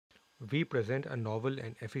We present a novel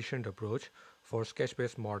and efficient approach for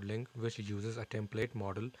sketch-based modeling which uses a template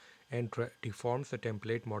model and deforms the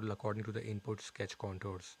template model according to the input sketch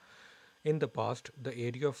contours. In the past, the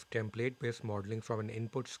area of template-based modeling from an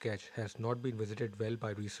input sketch has not been visited well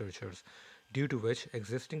by researchers, due to which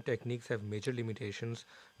existing techniques have major limitations,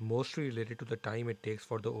 mostly related to the time it takes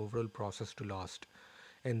for the overall process to last,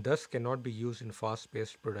 and thus cannot be used in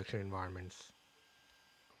fast-paced production environments.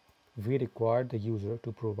 We require the user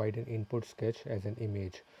to provide an input sketch as an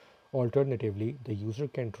image. Alternatively, the user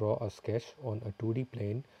can draw a sketch on a 2D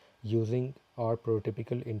plane using our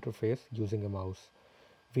prototypical interface using a mouse.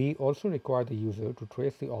 We also require the user to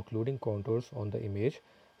trace the occluding contours on the image,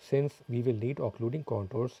 since we will need occluding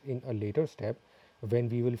contours in a later step when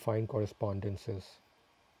we will find correspondences.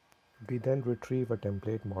 We then retrieve a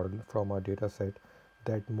template model from our dataset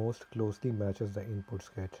that most closely matches the input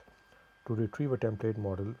sketch. To retrieve a template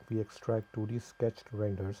model, we extract 2D sketched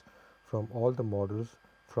renders from all the models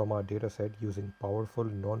from our dataset using powerful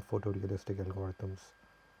non-photorealistic algorithms.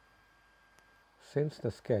 Since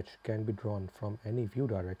the sketch can be drawn from any view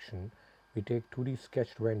direction, we take 2D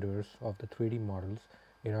sketched renders of the 3D models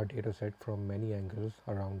in our dataset from many angles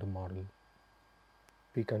around the model.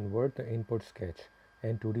 We convert the input sketch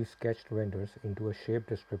and 2D sketched renders into a shape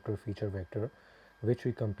descriptor feature vector, which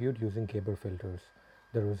we compute using Gabor filters.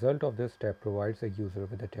 The result of this step provides the user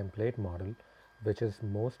with a template model, which is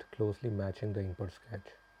most closely matching the input sketch.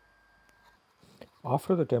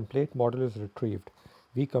 After the template model is retrieved,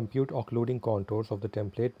 we compute occluding contours of the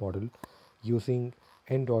template model using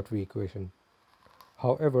n.v equation.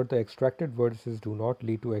 However, the extracted vertices do not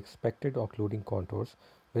lead to expected occluding contours,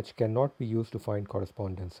 which cannot be used to find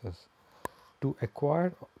correspondences. To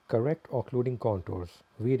acquire correct occluding contours,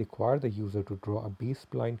 we require the user to draw a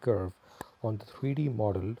B-spline curve on the 3D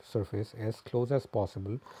model surface as close as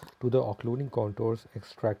possible to the occluding contours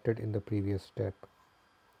extracted in the previous step.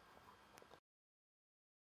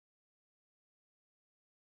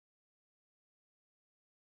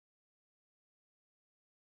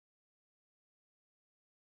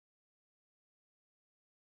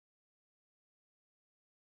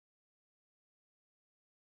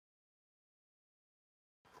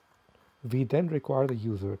 We then require the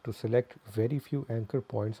user to select very few anchor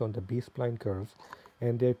points on the B-spline curves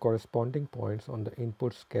and their corresponding points on the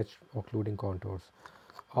input sketch occluding contours.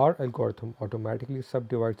 Our algorithm automatically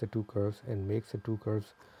subdivides the two curves and makes the two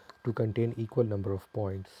curves to contain equal number of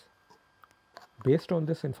points. Based on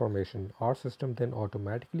this information, our system then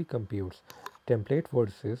automatically computes template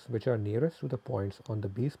vertices which are nearest to the points on the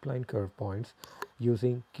B-spline curve points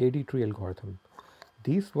using KD tree algorithm.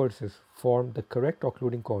 These vertices form the correct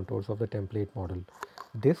occluding contours of the template model.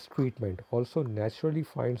 This treatment also naturally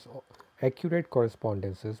finds accurate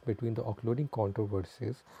correspondences between the occluding contour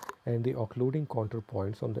vertices and the occluding contour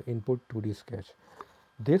points on the input 2D sketch.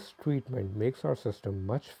 This treatment makes our system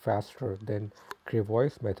much faster than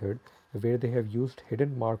Crevoy's method, where they have used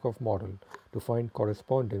hidden Markov model to find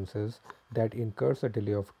correspondences that incurs a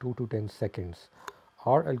delay of 2 to 10 seconds.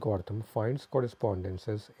 Our algorithm finds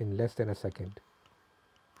correspondences in less than a second.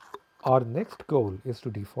 Our next goal is to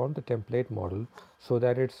deform the template model so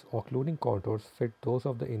that its occluding contours fit those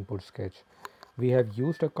of the input sketch. We have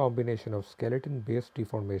used a combination of skeleton-based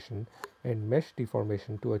deformation and mesh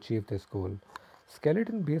deformation to achieve this goal.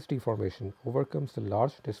 Skeleton-based deformation overcomes the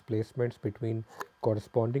large displacements between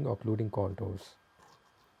corresponding occluding contours.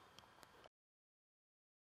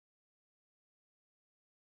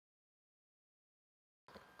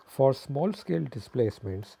 For small-scale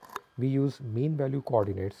displacements, we use mean value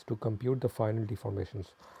coordinates to compute the final deformations.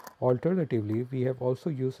 Alternatively, we have also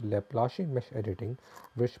used Laplacian mesh editing,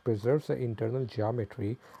 which preserves the internal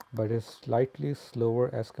geometry but is slightly slower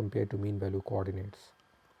as compared to mean value coordinates.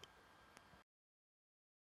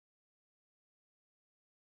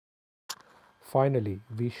 Finally,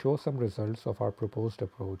 we show some results of our proposed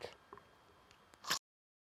approach.